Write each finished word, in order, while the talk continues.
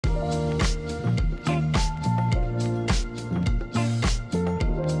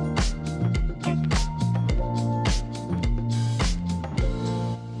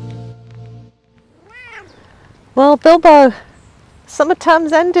Well, Bilbo, summer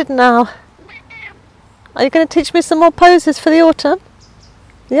term's ended now. Are you going to teach me some more poses for the autumn?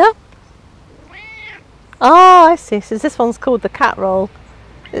 Yeah? Oh, I see. So this one's called the cat roll.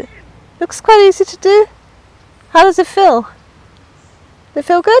 It looks quite easy to do. How does it feel? Does it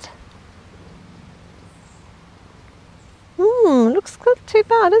feel good? Looks not too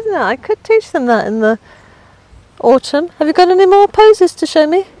bad, isn't it? I could teach them that in the autumn. Have you got any more poses to show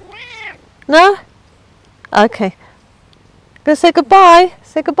me? No? Okay. Gonna say goodbye.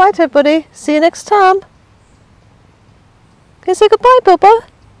 Say goodbye to everybody. See you next time. Can you say goodbye, Bilbo?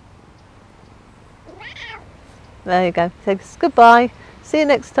 There you go. Say goodbye. See you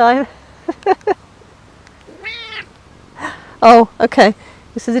next time. Oh, okay.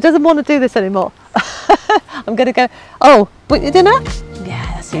 He says he doesn't want to do this anymore. I'm going to go. Oh, but your dinner?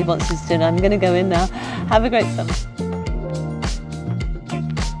 Yeah, that's what he wants his dinner. I'm going to go in now. Have a great summer.